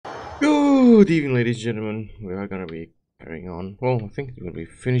Good evening, ladies and gentlemen. We are gonna be carrying on. Well, I think we're gonna be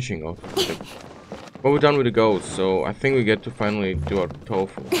finishing off. Well, we're done with the ghosts, so I think we get to finally do our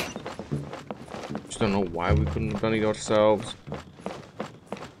tofu. Just don't know why we couldn't have done it ourselves.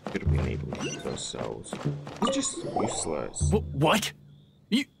 Should have been able to do it ourselves. It's just useless. What?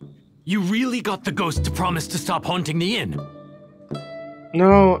 You really got the ghost to promise to stop haunting the inn?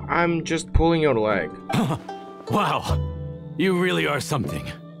 No, I'm just pulling your leg. Wow, you really are something.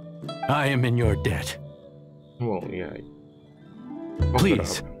 I am in your debt. Well, yeah.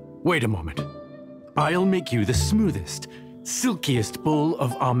 Please, wait a moment. I'll make you the smoothest, silkiest bowl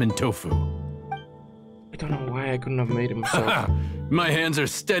of almond tofu. I don't know why I couldn't have made it myself. My hands are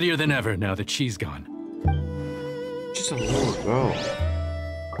steadier than ever now that she's gone. Just a little girl.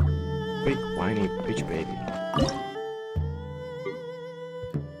 Big whiny bitch baby.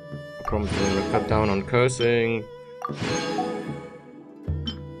 I promise I'm gonna cut down on cursing.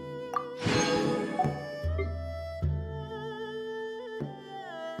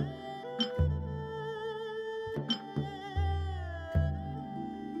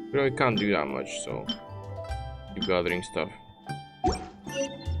 Really can't do that much, so keep gathering stuff.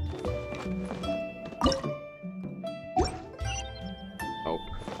 Help.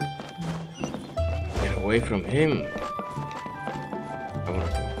 Get away from him. I want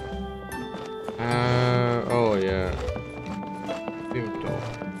to. Oh yeah. Him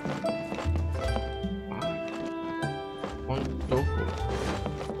tofu. One tofu.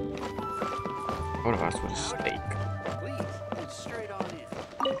 I would have asked for a steak.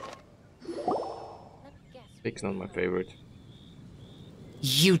 Steak's not my favorite.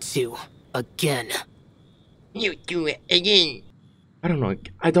 You two, again. You do it again. I don't know.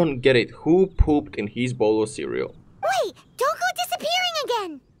 I don't get it. Who pooped in his bowl of cereal? Wait! Don't go disappearing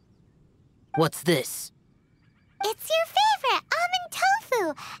again! What's this? It's your favorite, almond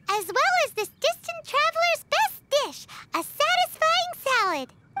tofu, as well as this distant traveler's best dish, a satisfying salad.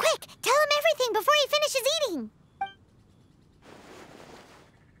 Quick, tell him everything before he finishes eating.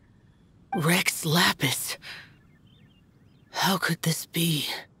 Rex Lapis. How could this be?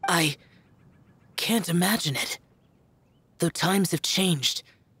 I can't imagine it. Though times have changed,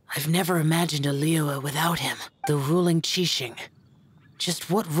 I've never imagined a Liyue without him. The ruling Qixing. Just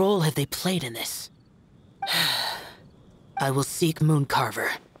what role have they played in this? I will seek Mooncarver,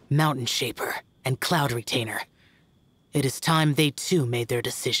 Mountain Shaper, and Cloud Retainer. It is time they too made their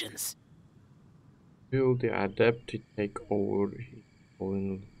decisions. Will the Adept take over?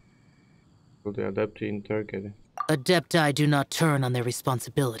 Will the Adept interrogate? Adepti do not turn on their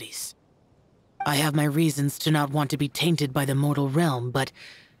responsibilities. I have my reasons to not want to be tainted by the mortal realm, but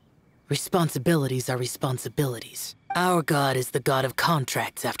responsibilities are responsibilities. Our god is the god of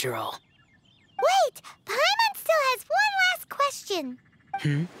contracts, after all. Wait! Paimon still has one last question.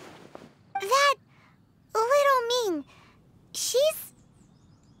 That little Ming, she's...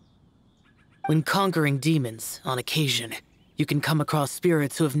 When conquering demons, on occasion, you can come across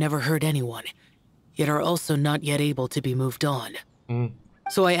spirits who have never hurt anyone, yet are also not yet able to be moved on.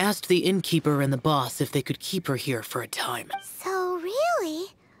 So I asked the innkeeper and the boss if they could keep her here for a time. So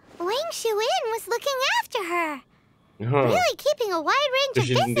really, Wang Shuin was looking after her. Huh. Really keeping a wide range of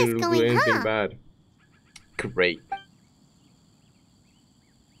She didn't business do going, anything huh? bad. Great.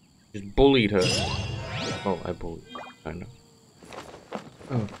 Just bullied her. Oh, I bullied. I know.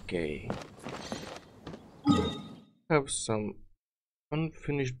 Okay. Have some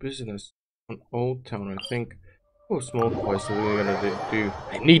unfinished business on Old Town, I think. Oh, small quest. What are we gonna do?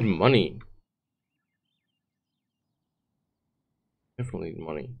 I need money. Definitely need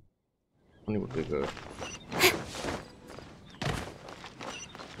money. Money would be good.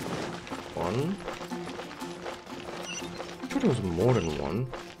 One. I'm sure there was more than one.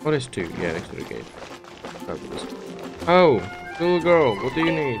 Oh, there's two. Yeah, next to the gate. Oh, little girl, what do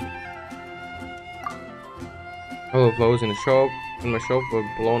you need? Hello, flowers in the shop. In my shop were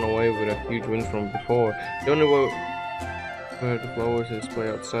blown away with a huge wind from before. The only way where the flowers are displayed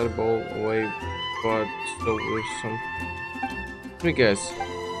outside the bowl away, but still with some. Let me guess.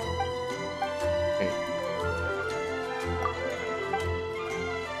 Okay.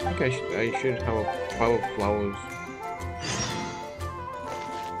 I think I should have a pile of flowers.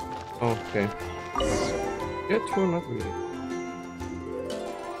 Oh, okay. Yeah, true, not really.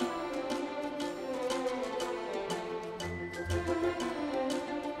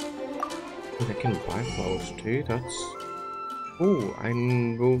 I can buy flowers too, that's... Oh, I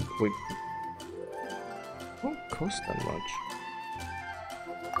will... Wait. It won't cost that much.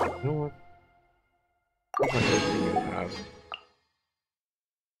 You know what? What about everything you have?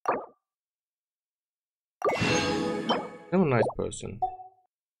 I'm a nice person.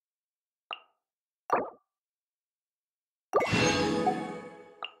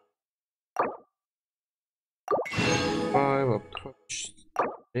 up to 5.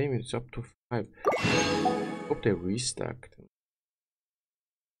 Damn, it's up to 5. Hope they restacked.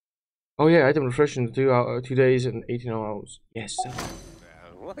 Oh yeah, item refresh in 2 days and 18 hours. Yes.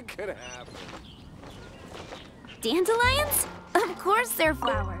 What could happen? Dandelions? Of course they're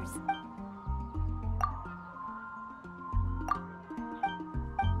flowers.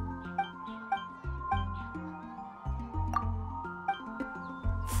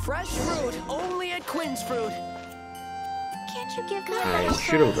 Fresh fruit, only at Quinn's Fruit. Can't you give me a I better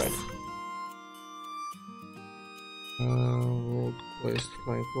should have choice? read. World quest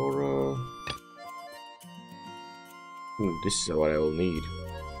flying flora. Ooh, this is what I will need.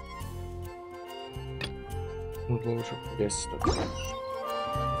 Yes. Okay.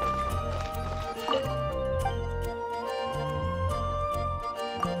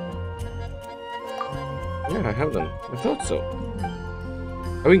 Yeah, I have them. I thought so.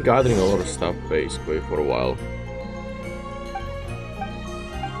 I've been gathering a lot of stuff basically for a while.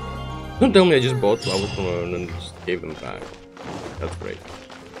 Don't tell me I just bought flowers from her and then just gave them back. That's great.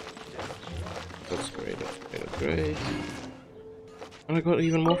 That's great, that's great, that's great. And I got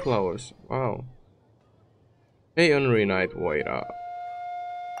even more flowers. Wow. Hey, Honorary Knight, wait up.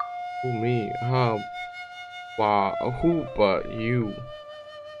 Who, me? How? Wow, who but you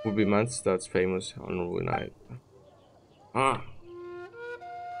would be Manstad's famous Honorary Knight? Ah.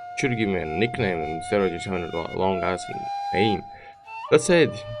 Should give me a nickname instead of just having a long ass name. That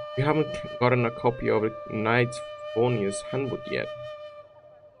said, you haven't gotten a copy of the Knight's Phonius Handbook yet,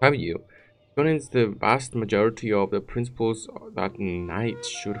 have you? It contains the vast majority of the principles that knights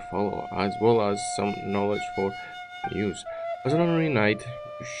should follow, as well as some knowledge for use. As an honorary knight,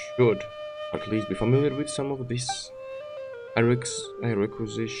 you should at least be familiar with some of this. I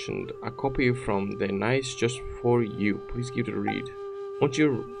requisitioned a copy from the Knights just for you. Please give it a read. Once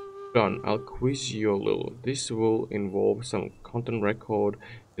you're done, I'll quiz you a little. This will involve some content record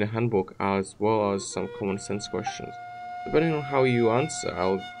in the handbook as well as some common sense questions. Depending on how you answer,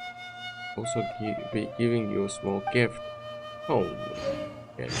 I'll also be giving you a small gift. Oh,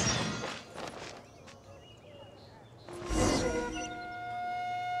 okay.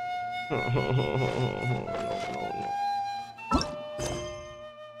 No.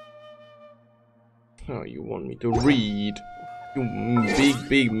 Oh, you want me to read? You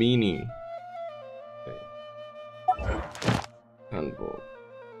big meanie. Okay. Handbook.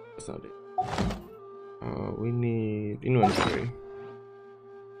 That's not it. We need inventory.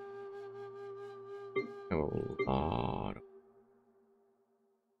 A lot.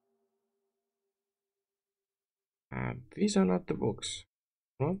 These are not the books.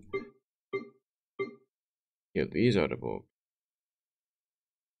 What? Yeah, these are the books.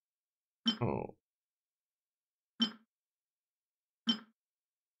 Oh.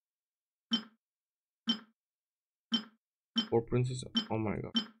 Four princes? Oh my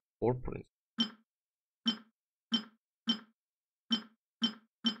god. Four princes.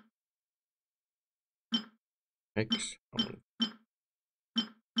 Excellent.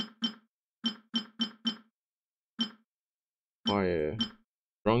 Fire.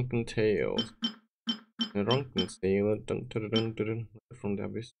 Drunken Tales. The drunken sailor from the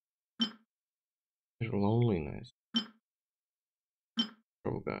abyss. Their loneliness.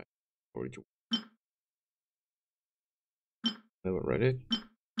 Trouble guide. Origin. Never read it.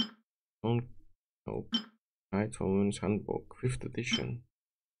 Don't hope. Night Woman's Handbook, 5th edition.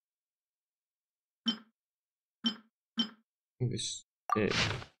 I think this is it.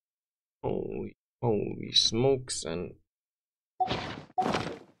 Holy smokes, and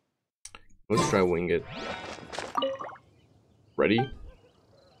let's try wing it. Ready?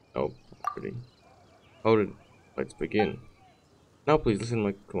 Oh, ready. Let's begin. Now please listen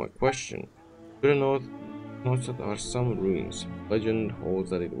to my question. To the north there are some ruins. Legend holds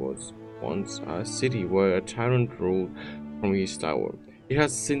that it was once a city where a tyrant ruled from his tower. It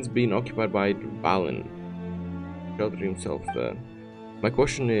has since been occupied by Balin, sheltered himself there. My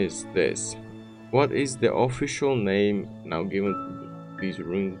question is this: what is the official name now given to these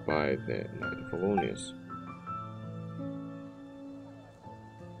ruins by the Knight of Favonius?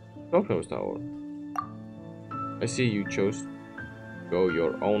 Stockhouse Tower. I see you chose to go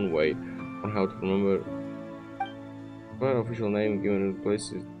your own way on how to remember. What official name given to the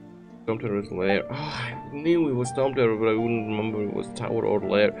place is Stormterror's Lair? Oh, I knew it was Stormterror, but I wouldn't remember it was Tower or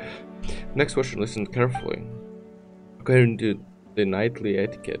Lair. Next question, listen carefully. According to the knightly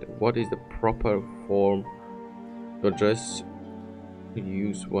etiquette, what is the proper form to address to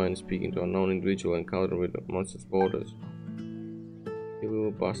use when speaking to a known individual encountered with the monster's borders? You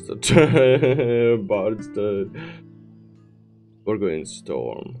little bastard. Bastard. We're going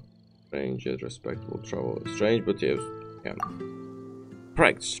storm. Strange yet respectable travel. Strange, but yes, Yeah.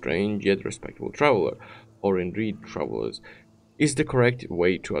 Correct, strange yet respectable traveler, or indeed travelers, is the correct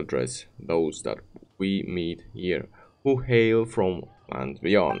way to address those that we meet here, who hail from lands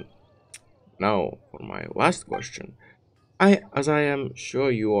beyond. Now, for my last question. As I am sure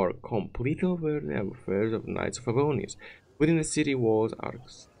you are completely aware, the affairs of Knights of Favonius within the city walls are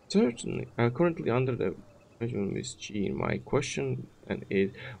currently under the management of Miss Jean. My question then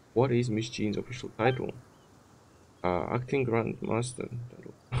is, what is Miss Jean's official title? Acting Grand Master.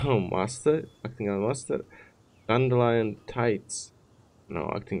 Oh, Master? Acting Grand Master? Dandelion Tights.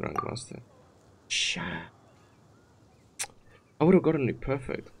 No, Acting Grand Master. Shit. I would have gotten it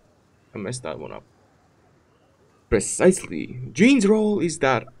perfect. I messed that one up. Precisely. Jean's role is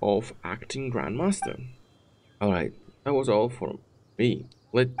that of acting Grandmaster. Alright, that was all for me.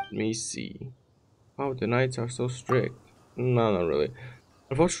 Let me see. Oh, the knights are so strict. No, not really.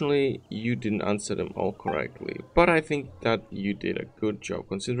 Unfortunately, you didn't answer them all correctly. But I think that you did a good job.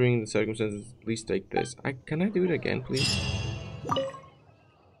 Considering the circumstances, please take this. Can I do it again, please?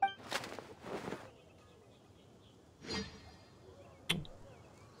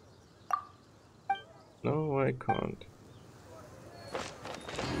 No, I can't.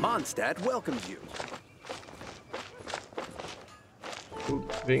 Mondstadt welcomes you.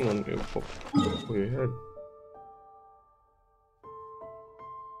 Good thing on your pop for your head.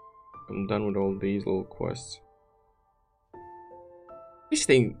 I'm done with all these little quests. This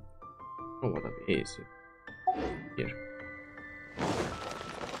thing, I don't know what that is. Here.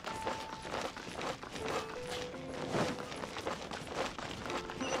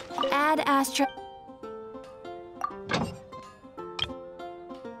 Add Astra.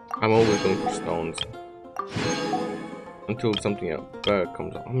 I'm always looking for stones until something else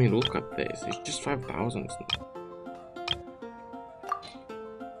comes up. I mean, look at this. It's just 5,000.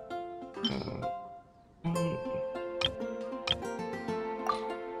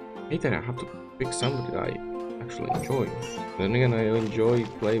 I hate that I have to pick somebody that I actually enjoy. Then again, I enjoy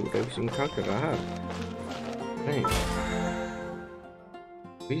playing with every single character I have. Hey,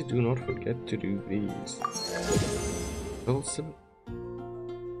 please do not forget to do these. Also.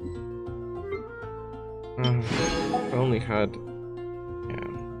 If I only had,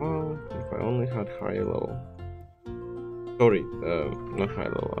 well, if I only had higher level. Sorry, not high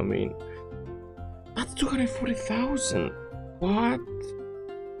level. I mean, that's 240,000. What?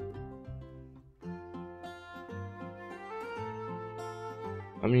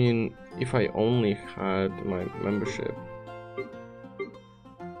 I mean, if I only had my membership.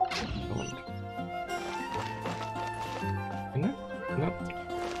 Not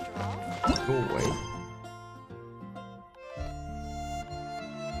go away.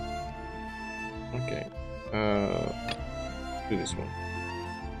 Okay, do this one.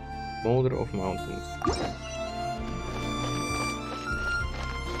 Boulder of Mountains.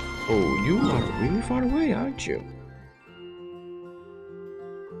 Oh, you are really far away, aren't you?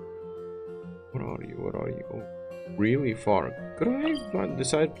 Where are you? Where are you? Oh, really far. Could I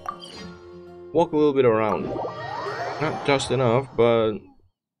decide walk a little bit around? Not just enough, but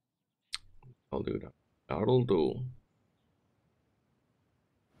I'll do that. That'll do.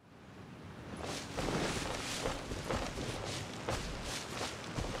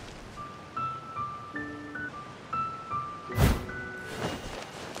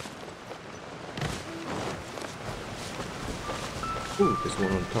 Ooh, there's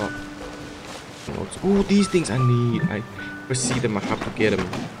one on top. Ooh, these things I need. I see them, I have to get them.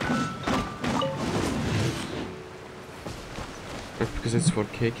 That's because it's for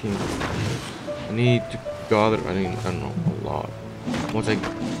kicking. I need to gather, I don't know, a lot. Once I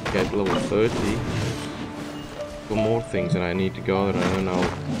get level 30, for more things that I need to gather, and then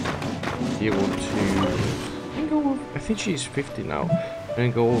I'll be able to... I think she's 50 now.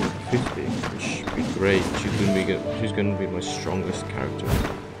 And go over 50, which would be great. She's gonna be my strongest character.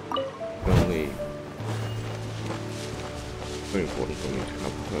 Only very important for me to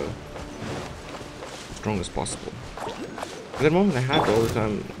have her strong as possible. At the moment, I had all the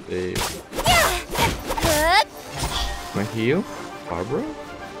time my heal, Barbara.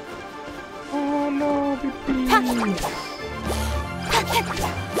 Oh no, baby! I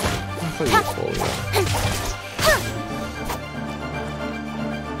thought you were falling out.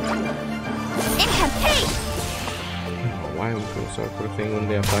 Why am I going to start for a thing when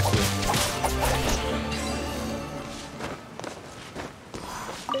they attack me?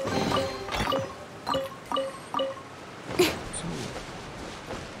 So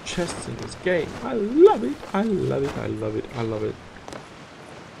chests in this game. I love it. I love it. I love it. I love it.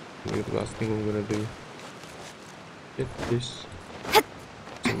 Maybe the last thing I'm gonna do. Get this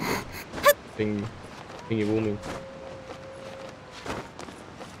thingy booming.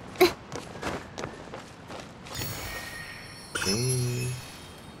 Oh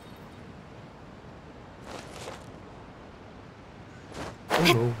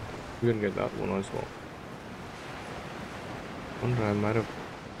no, we didn't get that one as well. Wonder I might have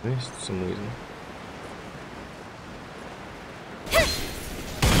missed for some reason.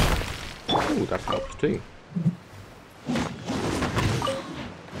 Ooh, that helps too.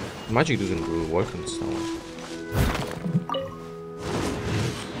 Magic doesn't really work on stone.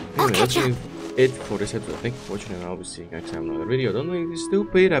 Anyway, that's it for this episode. Thank you for watching, and I'll be seeing you next time in another video. Don't make this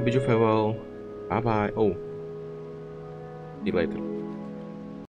stupid. I bid you farewell. Bye bye. Oh, see you later.